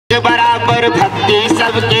बराबर भक्ति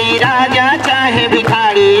सबकी राजा चाहे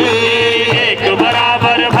भिखारी, एक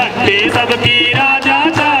बराबर भक्ति सबकी राजा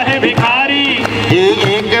चाहे भिखारी,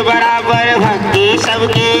 एक बराबर भक्ति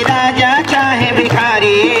सबकी राजा चाहे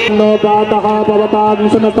भिखारी।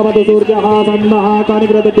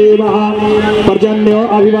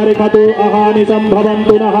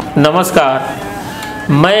 नमस्कार,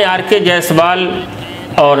 मैं आर.के. जायसवाल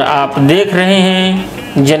और आप देख रहे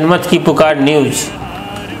हैं जनमत की पुकार न्यूज।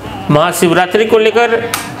 महाशिवरात्रि को लेकर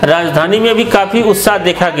राजधानी में भी काफ़ी उत्साह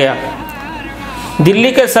देखा गया।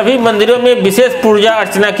 दिल्ली के सभी मंदिरों में विशेष पूजा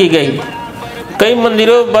अर्चना की गई। कई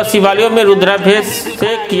मंदिरों व शिवालयों में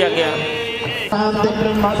रुद्राभिषेक किया गया।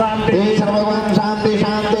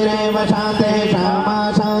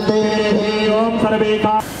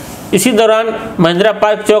 इसी दौरान महिंद्रा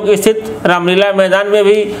पार्क चौक स्थित रामलीला मैदान में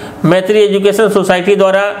भी मैत्री एजुकेशन सोसाइटी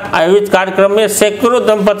द्वारा आयोजित कार्यक्रम में सैकड़ों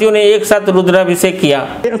दंपतियों ने एक साथ रुद्राभिषेक किया।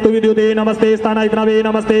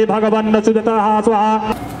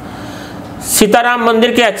 सीताराम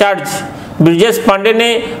मंदिर के आचार्य ब्रजेश पांडे ने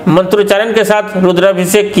मंत्रोच्चारण के साथ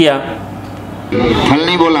रुद्राभिषेक किया। फल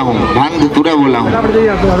नहीं बोला हूँ, भांग धतूरा बोला हूँ।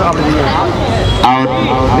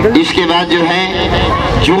 और इसके बाद जो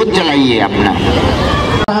है जोत जलाइए अपना।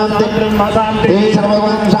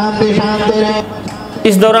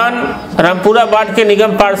 इस दौरान रामपुरा वार्ड के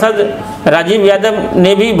निगम पार्षद राजीव यादव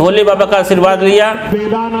ने भी भोले बाबा का आशीर्वाद लिया।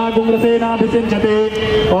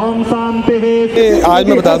 आज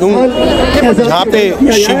मैं बता दूं, यहाँ पे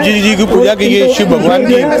शिव जी की पूजा की गई, शिव भगवान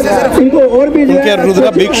की उनके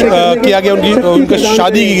रुद्राभिषेक किया गया, उनकी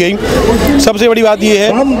शादी की गई। सबसे बड़ी बात ये है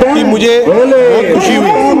कि मुझे बहुत खुशी हुई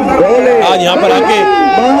आज यहाँ पर आके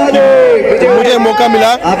मुझे मौका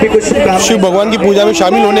मिला शिव भगवान की पूजा में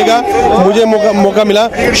शामिल होने का, मुझे मौका मिला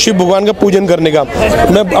शिव भगवान का पूजन करने का।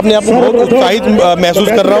 मैं अपने आप को बहुत उत्साहित महसूस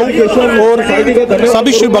कर रहा हूँ और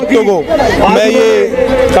सभी शिव भक्तों को मैं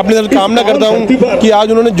ये अपने तरफ कामना करता हूँ कि आज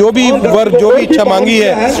उन्होंने जो भी इच्छा मांगी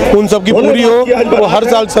है उन सब की पूरी हो। और हर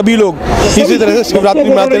साल सभी लोग इसी तरह से शिवरात्रि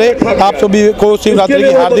मनाते रहे। आप सभी को शिवरात्रि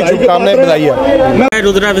की हार्दिक शुभकामनाएं, बधाई।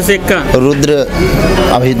 रुद्राभिषेक का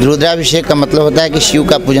रुद्राभिषेक का मतलब होता है कि शिव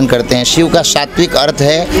का पूजन करते हैं। शिव का सात्विक अर्थ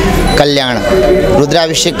है कल्याण।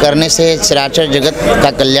 रुद्राभिषेक करने से चराचर जगत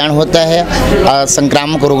का कल्याण होता है,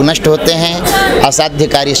 संक्रामक रोग नष्ट होते हैं, असाध्य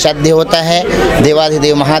कार्य साध्य होता है।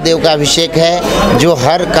 देवाधिदेव महादेव का अभिषेक है जो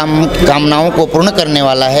हर कामनाओं को पूर्ण करने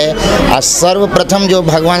वाला है। और सर्वप्रथम जो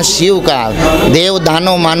भगवान शिव का देव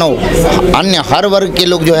दानव मानव अन्य हर वर्ग के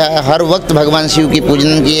लोग जो है हर वक्त भगवान शिव की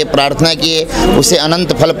पूजन किए, प्रार्थना किए, उसे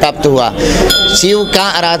अनंत फल प्राप्त हुआ। शिव का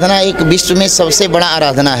आराधना एक विश्व में सबसे बड़ा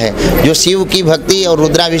आराधना है। जो शिव की भक्ति और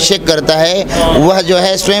रुद्राभिषेक करता है वह जो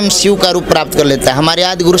है स्वयं शिव का रूप प्राप्त कर लेता है। हमारे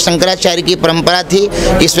आदि गुरु शंकराचार्य की परंपरा थी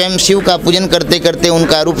कि स्वयं शिव का पूजन करते करते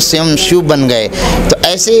उनका रूप स्वयं शिव बन गए। तो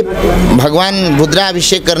ऐसे भगवान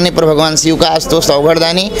रुद्राभिषेक करने पर भगवान शिव का आस्तोष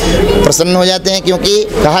अवघड़दानी प्रसन्न हो जाते हैं, क्योंकि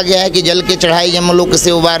कहा गया है कि जल के चढ़ाई यमलोक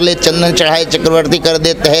से उबार ले, चंदन चढ़ाई चक्रवर्ती कर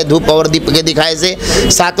देते हैं, धूप और दीप के दिखाए से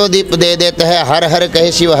सातों दीप दे देते हैं, हर हर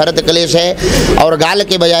कहे शिव हरत कलेश है, और गाल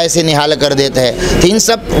के बजाय से निहाल कर देते हैं। तो इन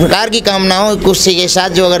सब प्रकार की कामनाओं कुछ के साथ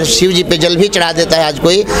जो अगर शिव जी पे जल भी चढ़ा देता है आज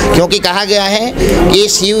कोई, क्योंकि कहा गया है कि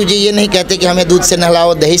शिव जी ये नहीं कहते कि हमें दूध से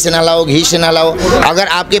नहलाओ, दही से नहलाओ, घी से नहलाओ। अगर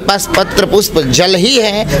आपके पास पत्र पुष्प जल ही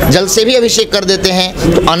है, जल से भी अभिषेक कर देते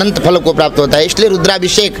हैं तो अनंत फल को प्राप्त होता है। इसलिए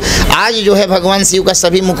रुद्राभिषेक आज जो है भगवान शिव का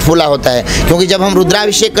सभी मुख फूला होता है, क्योंकि जब हम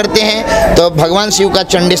रुद्राभिषेक करते हैं तो भगवान शिव का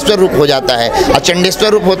चंडेश्वर रूप हो जाता है। और चंडेश्वर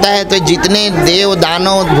रूप होता है तो जितने देव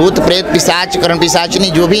दानव भूत प्रेत पिशाच कर्ण पिशाचनी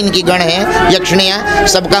जो भी इनकी गण है यक्षिणियाँ,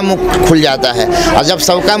 सबका मुख खुल जाता है। और जब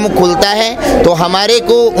सबका मुख खुलता है तो हमारे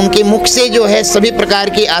को उनके मुख से जो है सभी प्रकार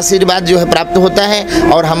के आशीर्वाद जो है प्राप्त होता है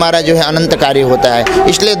और हमारा जो है अनंत कार्य होता है।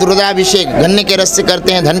 इसलिए रुद्राभिषेक गन्ने के रस से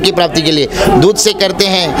करते हैं धन की प्राप्ति के लिए, दूध से करते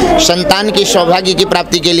हैं संतान की सौभाग्य की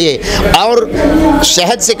प्राप्ति के लिए, और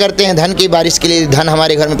शहद से करते हैं धन की बारिश के लिए, धन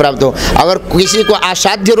हमारे घर में प्राप्त हो। अगर किसी को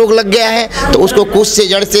असाध्य रोग लग गया है तो उसको कुश से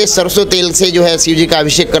जड़ से सरसों तेल से जो है शिव जी का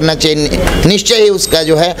अभिषेक करना चाहिए। निश्चय ही उसका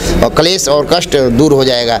जो है क्लेश और कष्ट दूर हो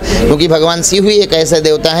जाएगा, क्योंकि भगवान शिव ही एक ऐसा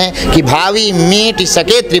देवता है कि भावी मीट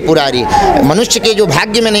सके त्रिपुरारी। मनुष्य के जो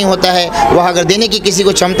भाग्य में नहीं होता है वह अगर देने की किसी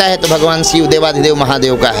को क्षमता है तो भगवान शिव देवाधिदेव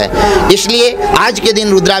महादेव का है। इसलिए आज के दिन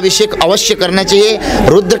रुद्राभिषेक अवश्य करना चाहिए।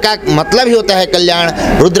 रुद्र का मतलब ही होता है कल्याण,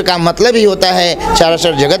 रुद्र का मतलब ही होता है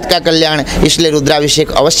चराचर जगत का कल्याण। इसलिए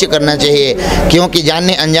रुद्राभिषेक अवश्य करना चाहिए, क्योंकि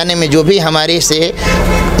जानने अनजाने में जो भी हमारे से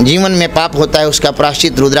जीवन में पाप होता है उसका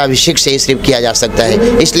प्रायश्चित रुद्राभिषेक से ही सिर्फ किया जा सकता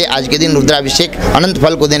है। इसलिए आज के दिन रुद्राभिषेक अनंत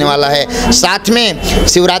फल को देने वाला है। है। साथ में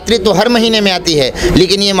शिवरात्रि तो हर महीने में आती है,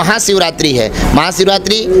 लेकिन ये महाशिवरात्रि है।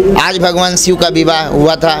 महाशिवरात्रि आज भगवान शिव का विवाह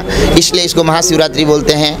हुआ था, इसलिए इसको महाशिवरात्रि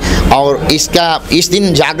बोलते हैं। और इस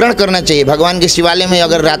दिन जागरण करना चाहिए। भगवान के शिवालय में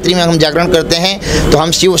अगर रात्रि में हम जागरण करते हैं तो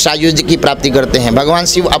हम शिव सायुज्य की प्राप्ति करते हैं। भगवान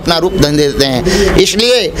शिव अपना रूप धन देते हैं।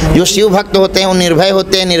 इसलिए जो शिव भक्त होते हैं वो निर्भय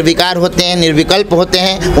होते हैं, निर्विकार होते हैं, निर्विकल्प होते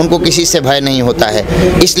हैं, उनको किसी से भय नहीं होता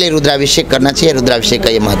है। इसलिए रुद्राभिषेक करना चाहिए। रुद्राभिषेक का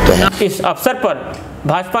ये महत्व है। इस अवसर पर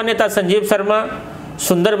भाजपा नेता संजीव शर्मा,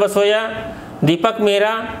 सुंदर बसोया, दीपक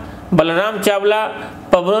मेहरा, बलराम चावला,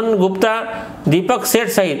 पवन गुप्ता, दीपक सेठ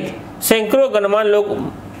सहित सैकड़ों गणमान्य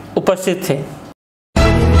लोग उपस्थित थे।